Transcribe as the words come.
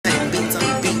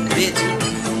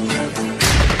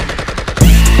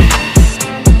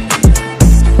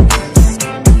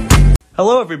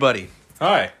Hello, everybody.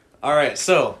 Hi. All right,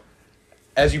 so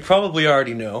as you probably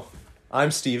already know,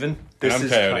 I'm Steven. And I'm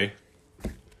Coyote.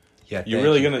 Yeah, You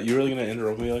really gonna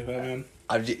interrupt me like that, man?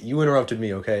 You interrupted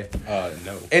me, okay?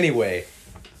 No. Anyway,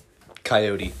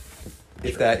 Coyote,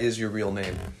 if that is your real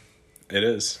name. It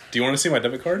is. Do you want to see my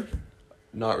debit card?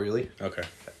 Not really, Okay.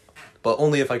 but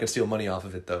only if I can steal money off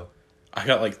of it, though. I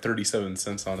got like 37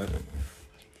 cents on it.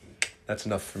 That's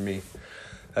enough for me.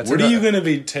 What are you gonna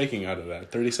be taking out of that?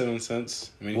 37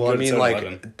 cents? I mean, Well, I mean,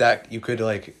 like that. You could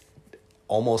like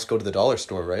almost go to the dollar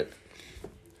store, right?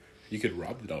 you could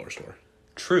rob the dollar store.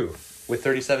 True. With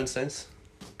 37 cents,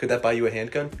 could that buy you a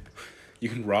handgun? You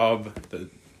can rob the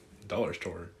dollar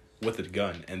store with a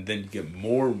gun, and then you get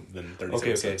more than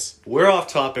 37 cents. We're off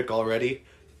topic already,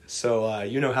 so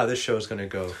you know how this show is gonna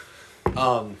go.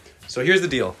 So here's the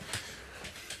deal.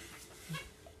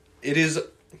 It is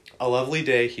a lovely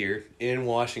day here in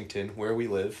Washington, where we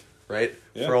live, right?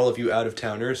 Yeah. For all of you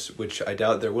out-of-towners, which I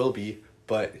doubt there will be,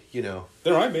 but, you know.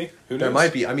 There might be. Who knows? There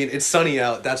might be. I mean, it's sunny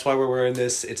out. That's why we're wearing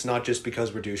this. It's not just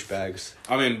because we're douchebags.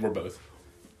 I mean, we're both.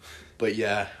 But,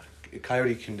 yeah,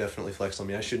 Coyote can definitely flex on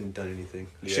me. I shouldn't have done anything.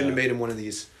 I Yeah. shouldn't have made him one of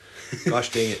these.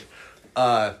 Gosh dang it.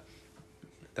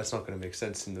 That's not going to make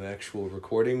sense in the actual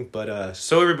recording. But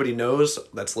so everybody knows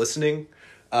that's listening,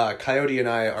 Coyote and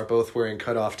I are both wearing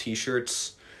cut-off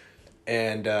t-shirts.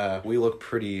 And we look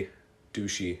pretty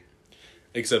douchey.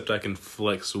 Except I can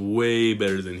flex way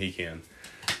better than he can.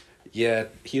 Yeah,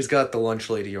 he's got the lunch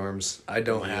lady arms. I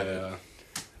don't have it.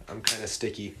 I'm kind of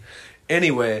sticky.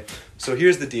 Anyway, so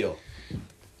here's the deal.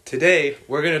 Today,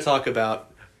 we're going to talk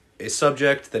about a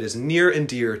subject that is near and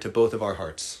dear to both of our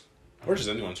hearts. Or just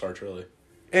anyone's heart, really.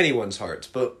 Anyone's hearts,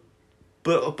 but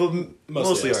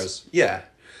mostly yes. ours. Yeah.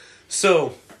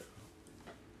 So,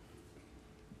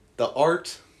 the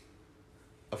art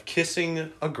of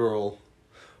kissing a girl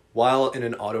while in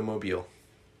an automobile.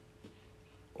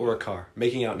 Or a car.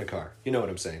 Making out in a car. You know what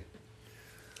I'm saying.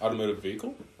 Automotive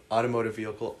vehicle? Automotive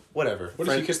vehicle. Whatever. What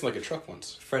if you kissed like a truck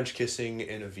once? French kissing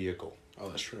in a vehicle. Oh,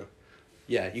 that's true.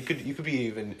 Yeah, you could be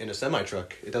even in a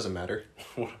semi-truck. It doesn't matter.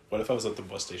 What if I was at the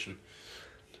bus station?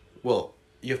 Well,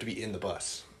 you have to be in the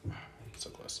bus. So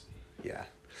close. Yeah.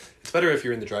 It's better if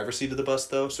you're in the driver's seat of the bus,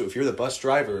 though. So if you're the bus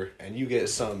driver and you get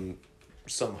some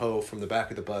hoe from the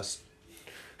back of the bus...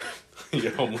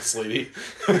 You homeless lady.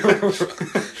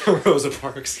 Rosa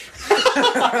Parks.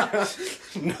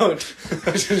 No,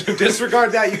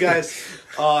 disregard that, you guys.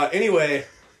 Anyway,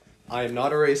 I am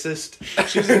not a racist.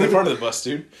 She was in the front of the bus,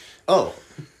 dude. Oh,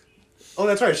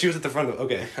 that's right. She was at the front of.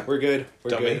 Okay, we're good.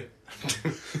 We're Dummy.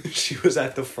 good. She was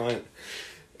at the front.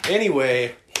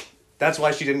 Anyway, that's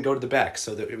why she didn't go to the back,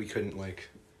 so that we couldn't like.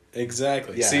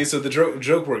 Exactly. Yeah. See, so the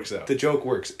joke works out. The joke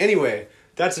works. Anyway,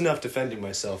 that's enough defending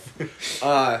myself.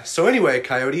 So anyway,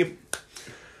 Coyote,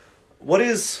 what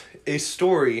is a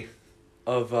story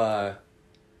of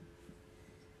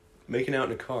making out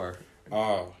in a car?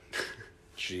 Oh,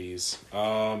 jeez.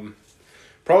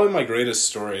 Probably my greatest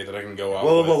story that I can go out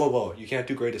with. Whoa. You can't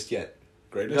do greatest yet.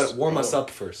 Greatest? You gotta warm us up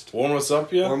first. Warm us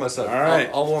up, yeah? Warm us up. All right.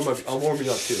 I'll warm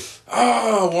you up too.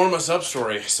 Warm us up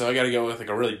story. So I gotta go with like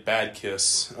a really bad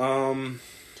kiss.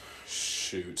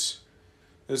 Shoot.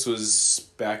 This was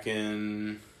back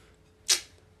in...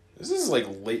 This is like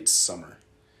late summer.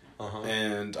 Uh-huh.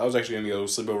 And I was actually gonna go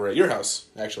sleep over at your house,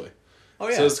 actually. Oh,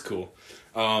 yeah. So it's cool.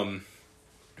 And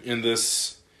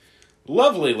this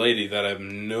lovely lady that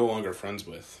I'm no longer friends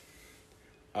with.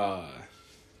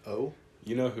 Oh?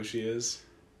 You know who she is?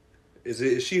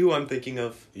 Is she who I'm thinking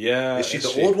of? Yeah. Is she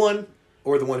the old one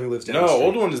or the one who lives down the No, street?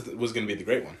 old one was going to be the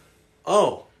great one.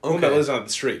 Oh, The one that okay. lives on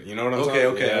the street. You know what I'm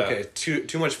talking about? Okay.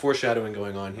 Too much foreshadowing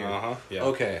going on here. Uh-huh. Yeah.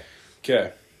 Okay.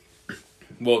 Okay.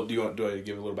 Well, do I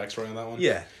give a little backstory on that one?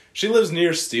 Yeah. She lives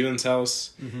near Steven's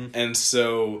house, and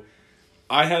so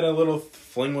I had a little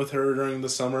fling with her during the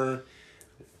summer.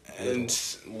 And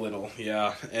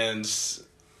yeah. And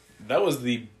that was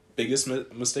the biggest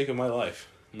mistake of my life.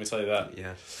 Let me tell you that.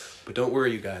 Yeah. But don't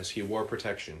worry, you guys. He wore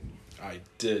protection. I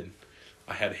did.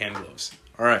 I had hand gloves.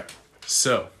 All right.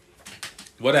 So,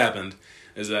 what happened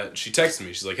is that she texted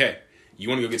me. She's like, "Hey, you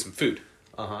want to go get some food?"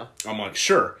 Uh-huh. I'm like,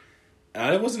 "Sure." And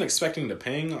I wasn't expecting to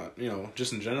paying,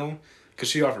 just in general, because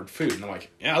she offered food, and I'm like,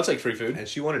 "Yeah, I'll take free food." And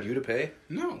she wanted you to pay?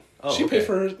 No, Oh, she okay. paid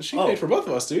for her. She paid for both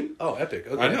of us, dude. Oh, epic.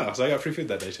 Okay. I know, so I got free food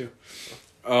that day too.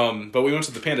 But we went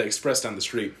to the Panda Express down the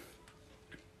street,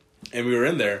 and we were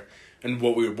in there, and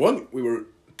what we were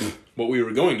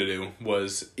going to do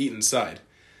was eat inside,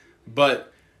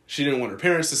 but she didn't want her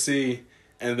parents to see.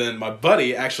 And then my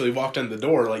buddy actually walked in the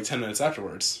door like 10 minutes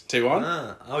afterwards.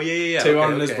 Tavon? Oh, yeah.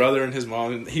 Tavon and his brother and his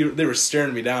mom. They were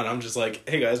staring me down. I'm just like,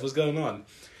 "Hey guys, what's going on?"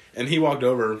 And he walked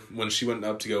over when she went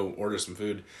up to go order some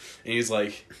food. And he's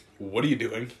like, what are you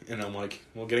doing? And I'm like,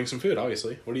 well, getting some food,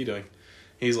 obviously. What are you doing?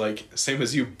 He's like, same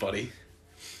as you, buddy.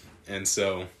 And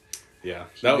so, yeah,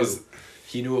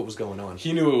 He knew what was going on.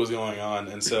 he knew what was going on.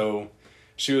 And so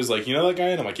she was like, you know that guy?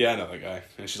 And I'm like, yeah, I know that guy.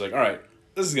 And she's like, all right,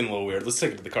 this is getting a little weird. Let's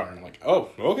take it to the car. And I'm like, oh,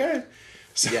 okay.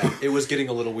 So, Yeah, it was getting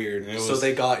a little weird. So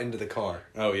they got into the car.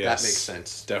 Oh, yes. That makes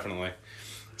sense. Definitely.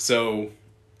 So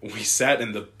we sat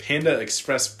in the Panda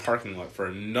Express parking lot for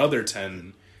another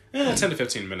 10 to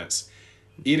 15 minutes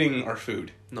eating our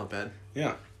food. Not bad.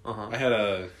 Yeah. Uh-huh. I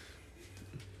had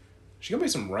she got me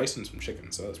some rice and some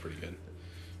chicken, so that was pretty good.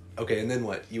 Okay, and then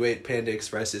what? You ate Panda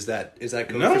Express. Is that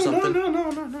code No, for something?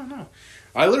 No.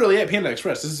 I literally ate Panda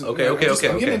Express. This is Okay. I'm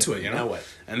getting into it, you know? Now what?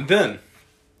 And then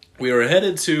we were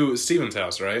headed to Steven's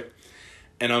house, right?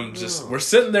 And we're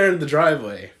sitting there in the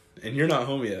driveway, and you're not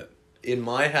home yet. In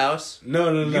my house?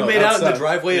 No. You made out in the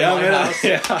driveway of my house?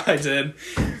 Yeah, I did.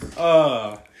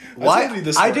 Why? I told you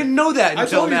this story. I didn't know that I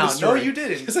until told you now. this No, story. you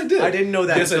didn't. Yes, I did. I didn't know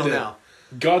that Yes, I until did. now.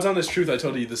 God's honest truth, I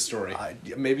told you this story.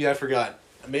 Maybe I forgot.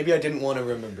 Maybe I didn't want to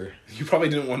remember. You probably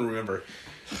didn't want to remember.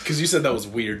 Because you said that was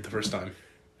weird the first time.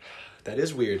 That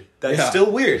is weird. That's Yeah.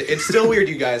 still weird. It's still weird,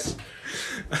 you guys.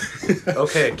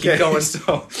 Okay, keep going.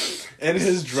 So, in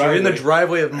his We're driveway. in the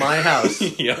driveway of my house.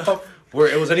 Yup.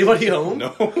 Was anybody home?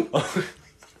 No.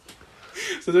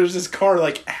 So there's this car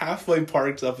like halfway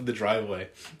parked up in the driveway,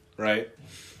 right?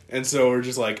 And so we're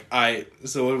just like,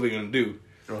 so what are we going to do?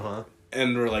 Uh-huh.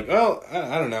 And we're like, well,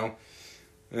 I don't know.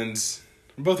 And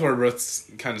both of our breaths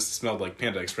kind of smelled like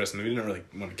Panda Express, and we didn't really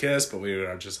want to kiss, but we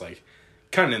were just like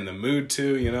kind of in the mood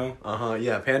too, you know? Uh-huh,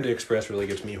 yeah, Panda Express really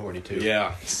gets me horny too.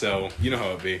 Yeah, so you know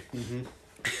how it be.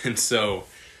 Mm-hmm. And so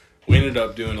we ended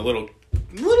up doing a little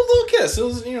kiss. It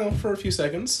was, for a few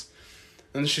seconds.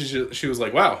 And she was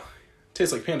like, wow,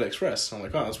 tastes like Panda Express. I'm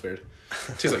like, oh, that's weird.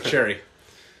 Tastes like cherry.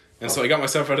 And so I got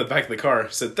myself out of the back of the car,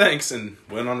 said thanks, and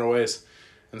went on our ways.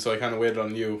 And so I kind of waited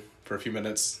on you for a few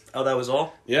minutes. Oh, that was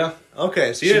all? Yeah.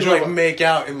 Okay, so you didn't make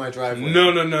out in my driveway.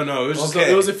 No. It was just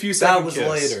it was a few seconds. That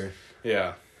was later.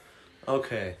 Yeah.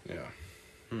 Okay. Yeah.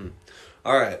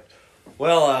 All right.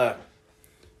 Well,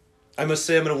 I must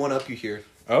say I'm going to one-up you here.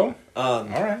 Oh? All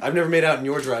right. I've never made out in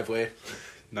your driveway.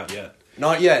 Not yet.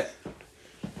 Not yet.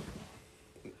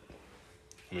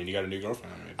 I mean, you got a new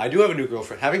girlfriend, right? I do have a new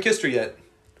girlfriend. Haven't kissed her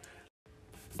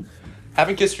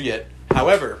yet.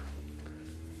 However,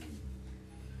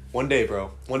 one day,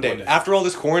 bro. One day. After all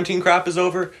this quarantine crap is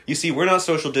over, you see, we're not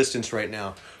social distance right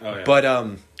now. Oh, yeah.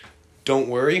 But, don't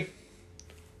worry.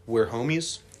 We're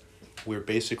homies. We're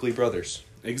basically brothers.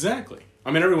 Exactly.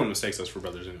 I mean, everyone mistakes us for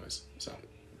brothers anyways, so.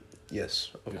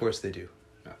 Yes, of course they do.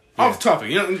 Yeah. Off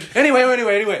topic,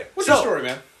 Anyway. What's your story,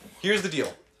 man? Here's the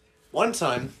deal. One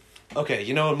time, okay,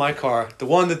 in my car, the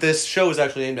one that this show is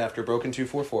actually named after, Broken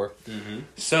 244. Mm-hmm.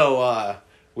 So,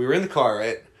 we were in the car,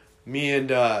 right? Me and,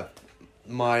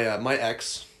 my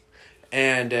ex,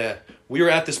 and, we were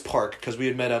at this park, because we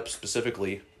had met up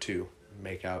specifically to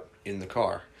make out in the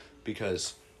car,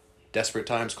 because desperate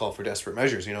times call for desperate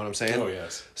measures, you know what I'm saying? Oh,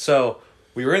 yes. So,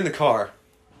 we were in the car,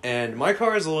 and my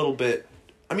car is a little bit,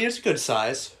 it's a good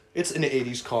size. It's an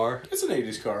 80s car. It's an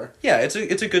 80s car. Yeah, it's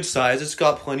a good size. It's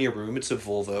got plenty of room. It's a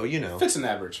Volvo, Fits an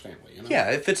average family, Yeah,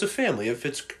 it fits a family. It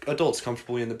fits adults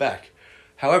comfortably in the back.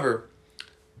 However,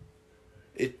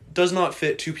 it does not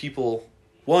fit two people,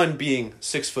 one being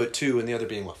 6'2" and the other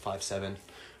being, 5'7".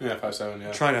 Yeah, 5'7",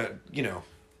 yeah. Trying to,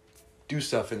 do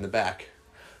stuff in the back.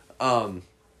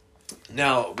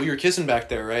 Now, we were kissing back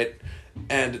there, right?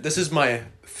 And this is my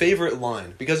favorite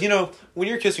line. Because, when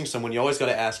you're kissing someone, you always got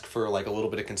to ask for, a little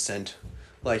bit of consent.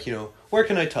 Like, where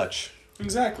can I touch?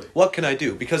 Exactly. What can I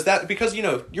do? Because,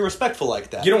 you're respectful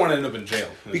like that. You don't want to end up in jail.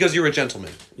 Because you're a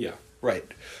gentleman. Yeah. Right.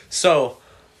 So,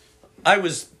 I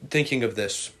was thinking of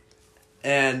this.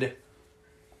 And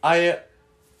I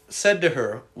said to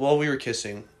her, while we were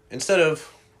kissing, instead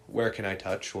of, where can I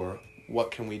touch? Or,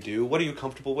 what can we do? What are you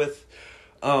comfortable with?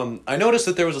 I noticed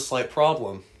that there was a slight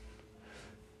problem.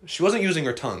 She wasn't using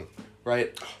her tongue,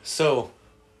 right? So,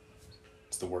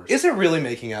 It's the worst. is it really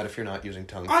making out if you're not using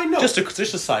tongue? I know. Just a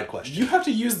side question. You have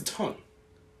to use the tongue.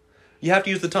 You have to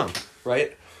use the tongue,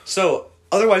 right? So,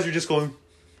 otherwise you're just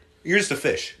a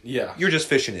fish. Yeah. You're just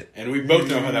fishing it. And we both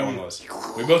know how that one was.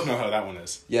 We both know how that one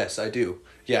is. Yes, I do.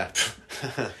 Yeah.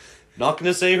 Not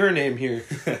gonna say her name here,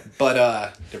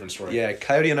 but, Different story. yeah,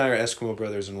 Coyote and I are Eskimo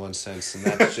brothers in one sense, and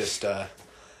that's just,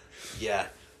 yeah,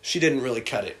 she didn't really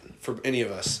cut it for any of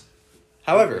us.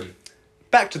 However,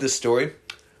 back to this story.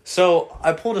 So,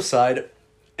 I pulled aside,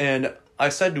 and I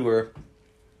said to her,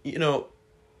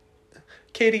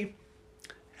 Katie,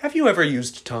 have you ever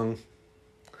used tongue?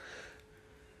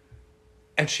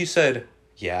 And she said,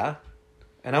 yeah.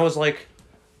 And I was like,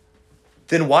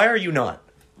 then why are you not?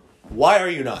 Why are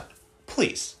you not?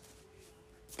 Please.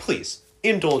 Please,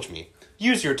 indulge me.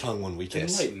 Use your tongue when we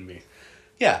kiss. Enlighten me.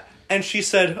 Yeah. And she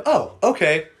said, oh,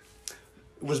 okay.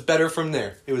 It was better from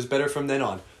there. It was better from then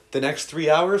on. The next 3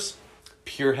 hours,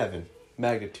 pure heaven.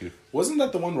 Magnitude. Wasn't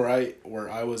that the one where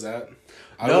I was at?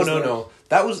 No.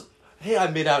 That was, hey, I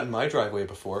made out in my driveway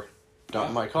before. Not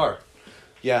in my car.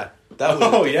 Yeah. That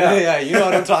was Oh, yeah. Yeah, you know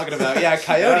what I'm talking about. Yeah,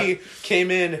 Coyote came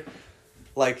in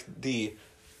like the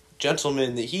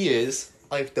gentleman that he is,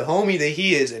 like the homie that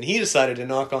he is, and he decided to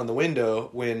knock on the window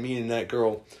when me and that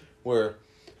girl were,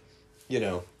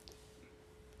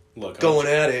 Look, going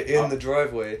at it in the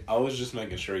driveway. I was just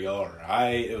making sure y'all are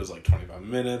alright. It was like 25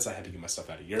 minutes. I had to get my stuff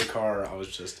out of your car. I was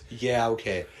just... Yeah,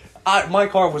 okay. My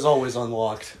car was always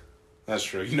unlocked. That's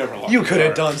true. You never locked You your could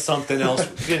have car. done something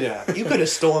else. Yeah, you could have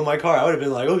stolen my car. I would have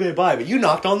been like, okay, bye. But you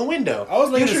knocked on the window. I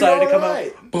was making you sure decided y'all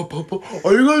to come were out.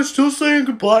 Are you guys still saying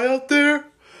goodbye out there?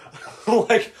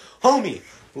 Like, homie,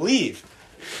 leave.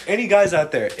 Any guys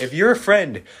out there, if your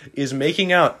friend is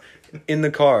making out in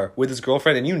the car with his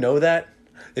girlfriend and you know that,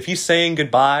 if he's saying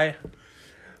goodbye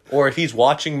or if he's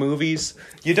watching movies,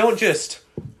 you don't just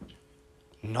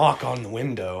knock on the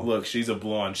window. Look, she's a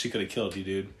blonde. She could have killed you,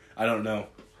 dude. I don't know.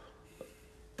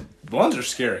 Blondes are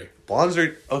scary. Blondes are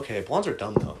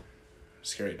dumb though.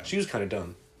 Scary dumb. She was kind of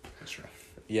dumb. That's true.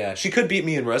 Yeah, she could beat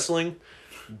me in wrestling,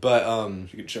 but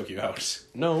She could choke you out.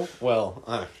 no. Well,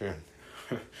 sure.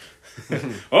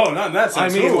 Oh, not in that I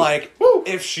sense. mean, Ooh. like, Woo.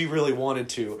 if she really wanted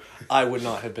to, I would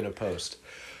not have been opposed.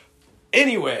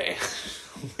 Anyway,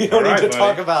 we don't All need to right, talk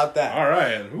buddy. about that. All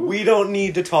right. Ooh. We don't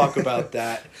need to talk about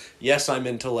that. Yes, I'm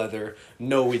into leather.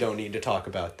 No, we don't need to talk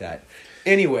about that.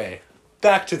 Anyway,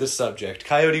 back to the subject.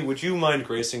 Coyote, would you mind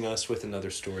gracing us with another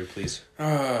story, please?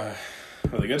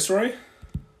 Really good story?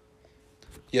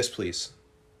 Yes, please.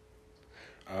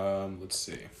 Let's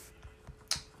see.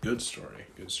 Good story.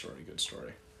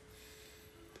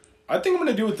 I think I'm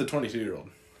going to do with the 22-year-old.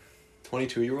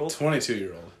 22-year-old?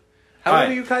 22-year-old. How Hi.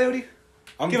 old are you, Coyote?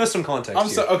 Give us some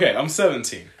context here. Okay, I'm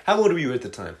 17. How old were you at the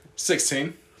time?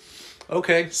 16.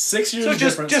 Okay. 6 years So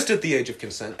difference. just at the age of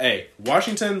consent. Hey,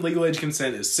 Washington legal age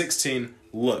consent is 16.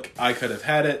 Look, I could have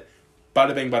had it.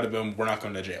 Bada bing, bada boom. We're not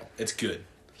going to jail. It's good.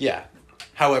 Yeah.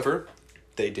 However,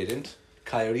 they didn't.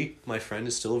 Coyote, my friend,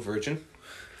 is still a virgin.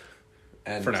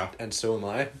 And, For now. And so am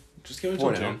I. Just give it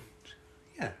For to now. June.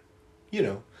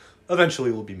 Yeah.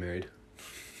 Eventually we'll be married.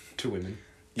 To women.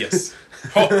 Yes.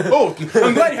 Oh,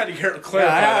 I'm glad you had to clarify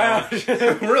that one.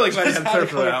 I'm really glad you had to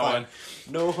clarify that one.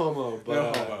 No homo, but...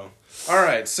 No homo.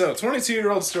 Alright, so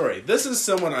 22-year-old story. This is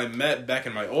someone I met back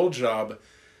in my old job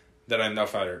that I'm now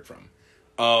fired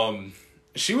from.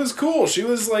 She was cool. She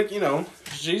was like,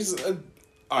 she's an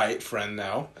alright friend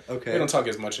now. Okay. We don't talk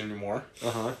as much anymore.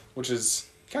 Uh-huh. Which is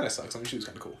kind of sucks. I mean, she was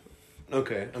kind of cool.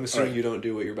 Okay. I'm assuming Alright. you don't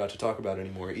do what you're about to talk about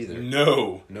anymore either.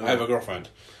 No. No. I have a girlfriend.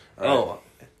 Oh,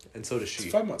 and so does she.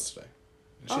 It's 5 months today.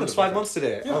 She Oh, has it's a 5 boyfriend. months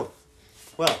today. Yeah. Oh.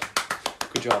 Well,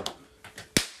 good job.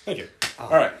 Thank you. Oh,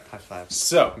 Alright. High fives.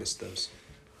 So, Missed those.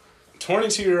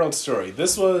 22-year-old story.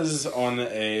 This was on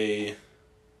I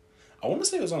want to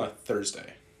say it was on a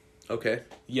Thursday. Okay.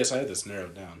 Yes, I had this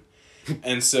narrowed down.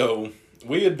 And so,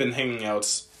 we had been hanging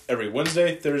out every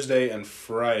Wednesday, Thursday, and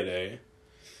Friday.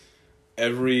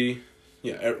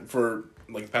 For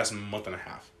like the past month and a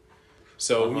half.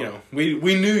 So, Uh-huh. we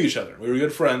knew each other. We were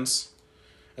good friends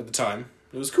at the time.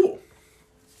 It was cool.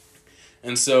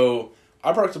 And so,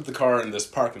 I parked up the car in this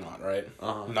parking lot, right?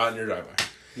 Uh-huh. Not in your driveway.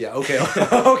 Yeah, okay.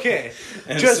 Okay.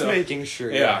 And Just so- making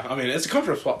sure. Yeah, I mean, it's a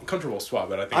comfortable spot,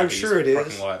 but I think I'm I could sure use it the is.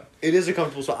 parking lot. It is a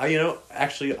comfortable spot.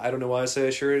 Actually, I don't know why I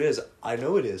say sure it is. I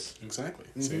know it is. Exactly.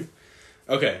 Mm-hmm. See?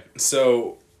 Okay,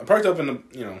 so I parked up in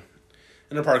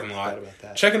a parking lot, Forgot about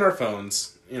that. checking our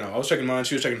phones. I was checking mine,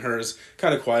 she was checking hers.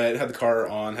 Kind of quiet, had the car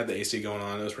on, had the AC going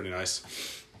on. It was pretty nice.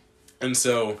 And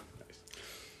so,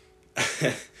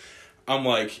 I'm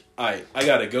like, I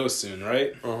gotta go soon,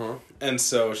 right? Uh-huh. And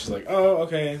so she's like, oh,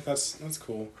 okay, that's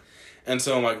cool. And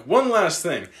so I'm like, one last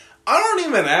thing. I don't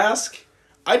even ask.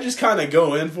 I just kind of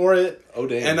go in for it. Oh,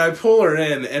 damn. And I pull her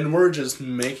in, and we're just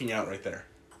making out right there.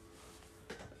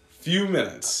 Few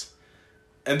minutes.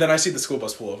 And then I see the school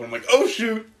bus pull over. I'm like, oh,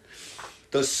 shoot.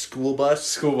 The school bus?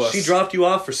 School bus. She dropped you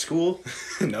off for school?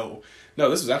 No,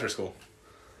 this was after school.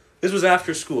 This was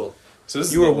after school. So this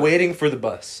is You were the late- waiting for the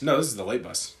bus. No, this is the late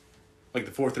bus. Like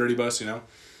the 4:30 bus,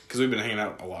 Because we've been hanging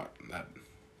out a lot at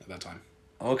that time.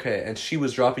 Okay, and she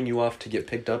was dropping you off to get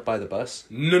picked up by the bus?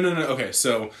 No. Okay,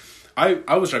 so I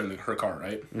was driving her car,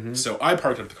 right? Mm-hmm. So I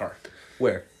parked up the car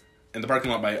Where? in the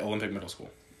parking lot by Olympic Middle School.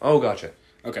 Oh, gotcha.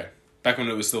 Okay, back when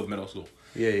it was still middle school.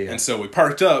 Yeah. And so we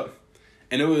parked up,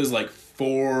 and it was like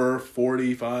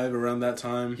 4:45 around that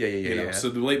time. Yeah. So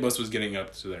the late bus was getting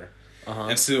up to there. Uh-huh.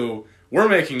 And so we're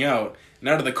making out, and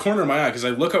out of the corner of my eye, because I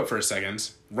look up for a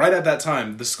second, right at that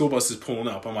time, the school bus is pulling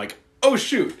up. I'm like, oh,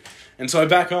 shoot. And so I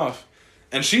back off,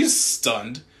 and she's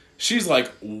stunned. She's like,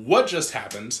 what just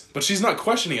happened? But she's not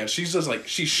questioning it. She's just like,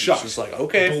 she's shocked. She's like,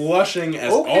 okay. Blushing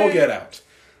as all get out.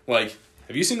 Like,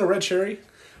 have you seen a red cherry?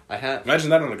 I have.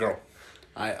 Imagine that on a girl.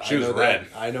 She was red.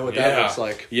 I know what that looks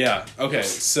like. Yeah. Okay,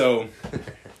 so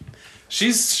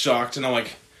she's shocked, and I'm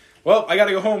like, well, I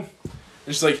gotta go home.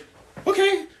 And she's like,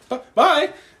 okay,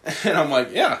 bye. And I'm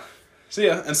like, yeah, see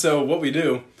ya. And so what we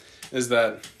do is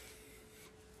that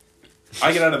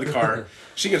I get out of the car,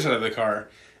 she gets out of the car,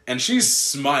 and she's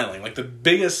smiling, like the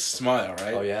biggest smile,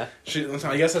 right? Oh, yeah?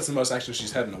 I guess that's the most action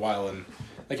she's had in a while, and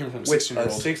that came from a 16-year-old.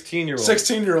 16-year-old.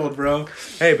 16-year-old, bro.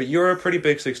 Hey, but you're a pretty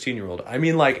big 16-year-old. I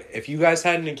mean, like, if you guys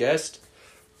hadn't guessed,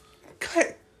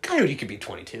 Coyote could be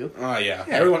 22. Oh, yeah.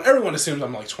 Everyone assumes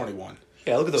I'm like 21.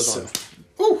 Yeah, look at those arms.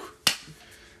 Woo!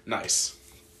 Nice.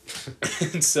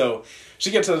 And so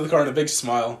she gets out of the car in a big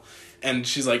smile, and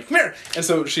she's like, come here! And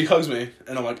so she hugs me,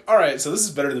 and I'm like, alright, so this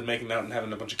is better than making out and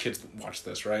having a bunch of kids watch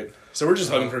this, right? So we're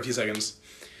just hugging for a few seconds.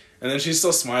 And then she's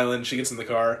still smiling. She gets in the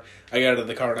car. I get out of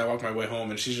the car, and I walk my way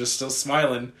home, and she's just still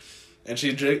smiling. And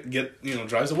she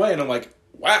drives away, and I'm like,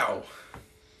 wow.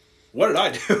 What did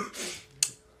I do?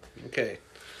 Okay.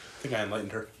 I think I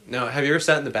enlightened her. Now, have you ever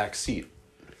sat in the back seat?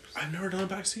 I've never done a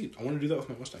back seat. I want to do that with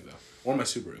my Mustang, though. Or my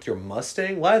Subaru. Your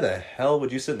Mustang? Why the hell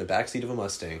would you sit in the back seat of a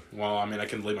Mustang? Well, I mean, I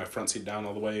can lay my front seat down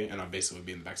all the way, and I'll basically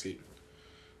be in the back seat.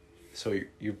 So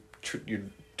you're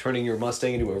turning your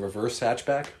Mustang into a reverse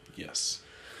hatchback? Yes.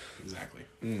 Exactly.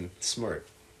 Smart.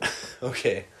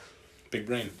 Okay. Big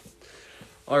brain.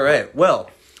 All right.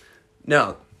 Well,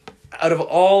 now, out of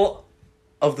all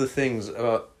of the things,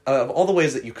 of all the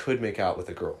ways that you could make out with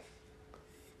a girl,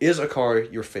 is a car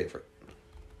your favorite?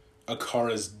 A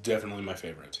car is definitely my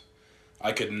favorite.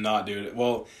 I could not do it.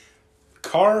 Well,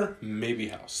 car, maybe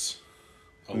house.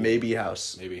 Maybe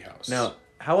house. Maybe house. Now,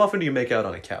 how often do you make out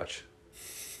on a couch?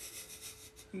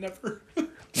 Never.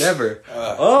 Never?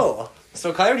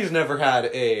 So Coyote's never had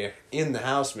a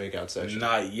in-the-house makeout session.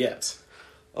 Not yet.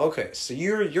 Okay, so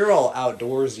you're all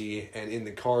outdoorsy and in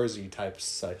the carsy type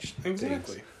such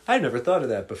Exactly. things. I never thought of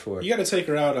that before. You gotta take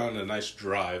her out on a nice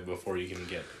drive before you can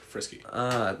get frisky.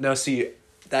 Now see,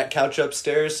 that couch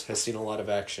upstairs has seen a lot of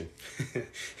action.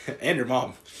 And your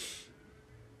mom.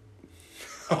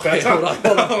 Okay, hold on.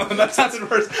 That sounded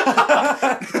worse.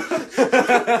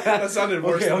 That sounded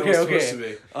worse than it was supposed to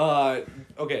be.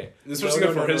 Okay. This was supposed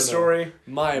to go for his story.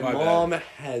 My mom bad.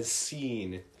 has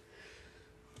seen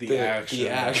the action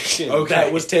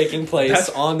that was taking place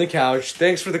on the couch.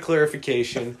 Thanks for the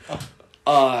clarification.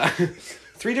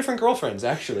 3 different girlfriends,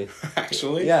 actually.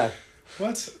 Actually? Yeah.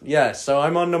 What? Yeah, so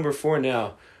I'm on number 4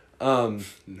 now.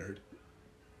 Nerd?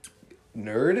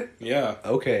 Yeah.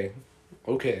 Okay.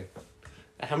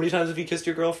 How many times have you kissed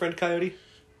your girlfriend, Coyote?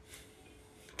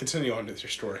 Continue on with your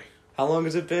story. How long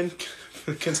has it been?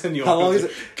 Continue on. How long is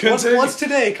it? What's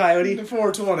today, Coyote?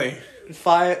 420.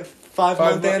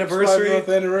 5-month anniversary? 5-month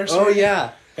anniversary? Oh,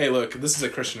 yeah. Hey, look, this is a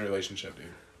Christian relationship, dude.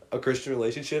 A Christian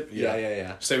relationship?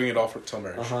 Yeah. Saving it all till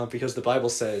marriage. Because the Bible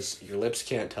says your lips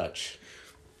can't touch.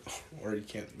 Or you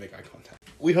can't make eye contact.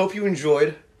 We hope you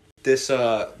enjoyed this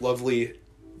lovely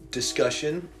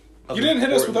discussion. You didn't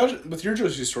hit us with your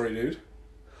Josie story, dude.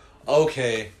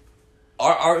 Okay.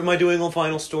 Am I doing a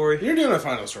final story? You're doing a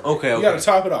final story. Okay. You gotta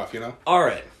top it off, you know?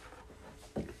 Alright.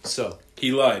 So.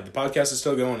 He lied. The podcast is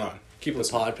still going on. Keep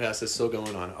listening. The podcast is still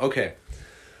going on. Okay.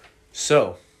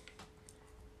 So.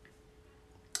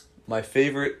 My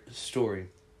favorite story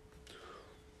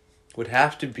would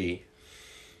have to be,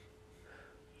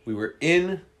 we were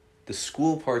in the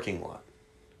school parking lot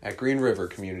at Green River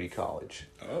Community College.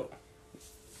 Oh.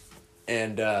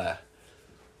 And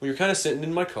we were kind of sitting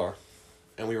in my car,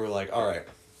 and we were like, all right,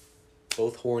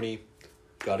 both horny,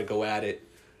 got to go at it.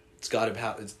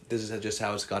 This is just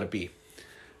how it's got to be.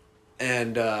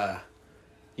 And, I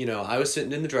was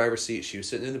sitting in the driver's seat, she was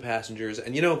sitting in the passengers,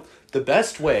 and, the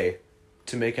best way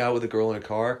to make out with a girl in a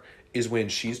car is when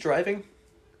she's driving.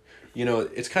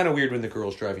 It's kind of weird when the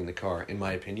girl's driving the car, in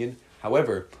my opinion.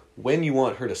 However, when you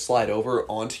want her to slide over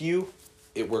onto you,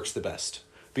 it works the best.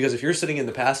 Because if you're sitting in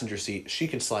the passenger seat, she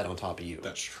can slide on top of you.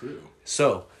 That's true.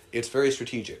 So, it's very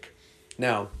strategic.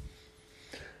 Now,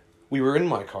 we were in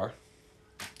my car,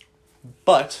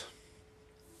 but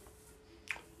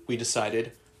we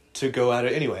decided to go at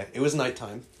it anyway. It was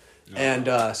nighttime. No.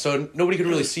 And so nobody could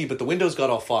really see, but the windows got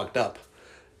all fogged up.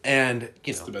 And,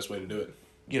 That's the best way to do it.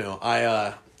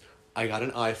 I got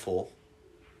an eyeful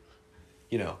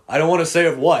I don't want to say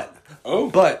of what. Oh.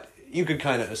 But you could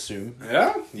kind of assume.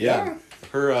 Yeah.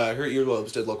 Her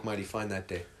earlobes did look mighty fine that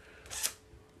day.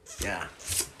 Yeah.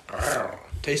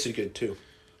 Tasted good too,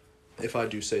 if I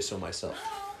do say so myself.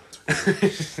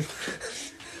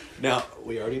 Now,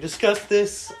 we already discussed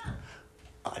this.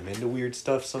 I'm into weird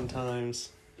stuff sometimes.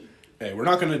 Hey, we're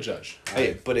not gonna judge.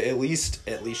 Hey, but at least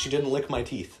she didn't lick my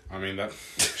teeth. I mean that.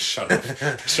 Shut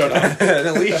up. Shut up. And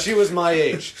at least she was my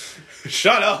age.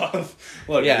 Shut up.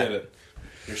 Look, Yeah. you did it.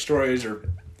 Your stories are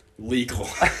legal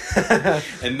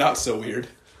and not so weird.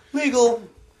 Legal,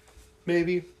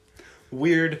 maybe.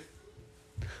 Weird,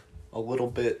 a little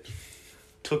bit.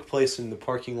 Took place in the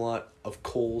parking lot of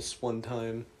Kohl's one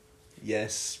time.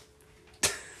 Yes.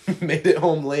 Made it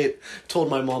home late. Told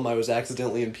my mom I was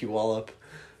accidentally in Puyallup.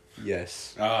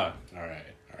 Yes. All right.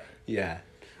 Yeah.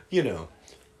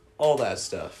 All that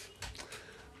stuff.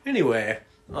 Anyway,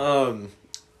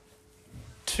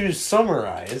 to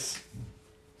summarize,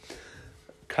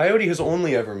 Coyote has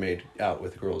only ever made out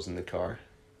with girls in the car.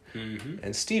 Mm-hmm.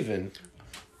 And Steven...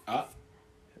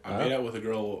 I made out with a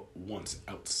girl once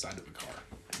outside of a car.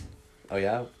 Oh,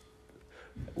 yeah?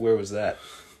 Where was that?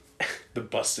 The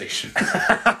bus station.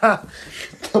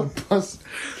 The bus...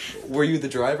 Were you the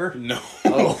driver? No.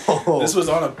 Oh. This was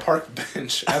on a park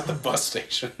bench at the bus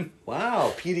station.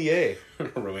 Wow, PDA.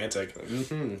 Romantic.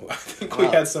 Mm-hmm. I think Wow.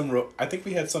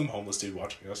 we had some homeless dude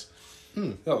watching us.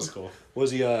 That was cool.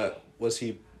 Was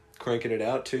he cranking it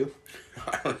out too?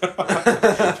 I don't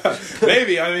know.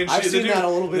 Maybe. I mean, I've seen that a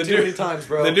little bit too many times,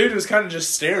 bro. The dude was kind of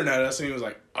just staring at us, and he was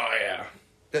like, "Oh yeah,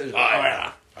 Oh,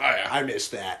 yeah. oh yeah." I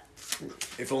missed that.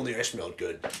 If only I smelled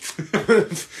good.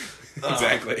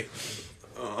 Exactly.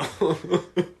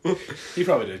 He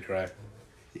probably did cry.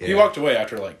 Yeah. He walked away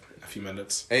after like a few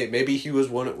minutes. Hey, maybe he was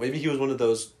one of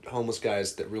those homeless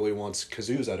guys that really wants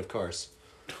kazoos out of cars.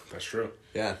 That's true.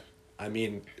 Yeah. I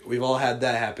mean, we've all had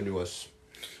that happen to us.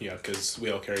 Yeah, because we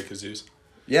all carry kazoos.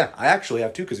 Yeah, I actually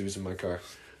have 2 kazoos in my car.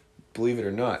 Believe it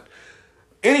or not.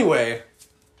 Anyway,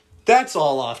 that's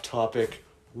all off topic.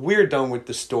 We're done with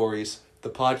the stories. The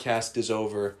podcast is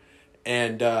over.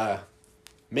 And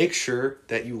make sure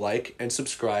that you like and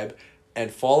subscribe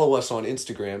and follow us on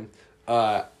Instagram.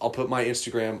 I'll put my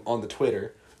Instagram on the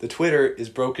Twitter. The Twitter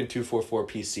is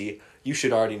Broken244PC. You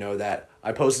should already know that.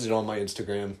 I posted it on my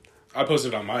Instagram. I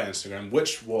posted on my Instagram,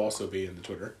 which will also be in the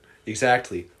Twitter.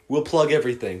 Exactly. We'll plug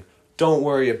everything. Don't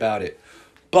worry about it.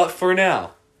 But for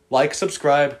now, like,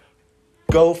 subscribe,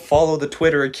 go follow the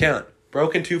Twitter account.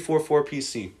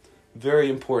 Broken244PC. Very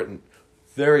important.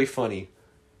 Very funny.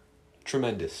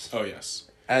 Tremendous. Oh, yes.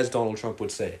 As Donald Trump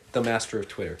would say. The master of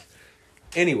Twitter.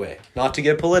 Anyway, not to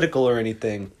get political or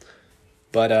anything,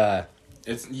 but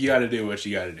You gotta do what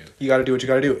you gotta do. you gotta do what you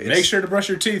gotta do. Make sure to brush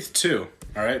your teeth, too.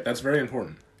 Alright? That's very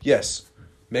important. Yes.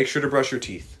 Make sure to brush your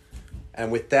teeth.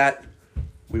 And with that,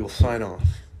 we will sign off.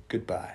 Goodbye.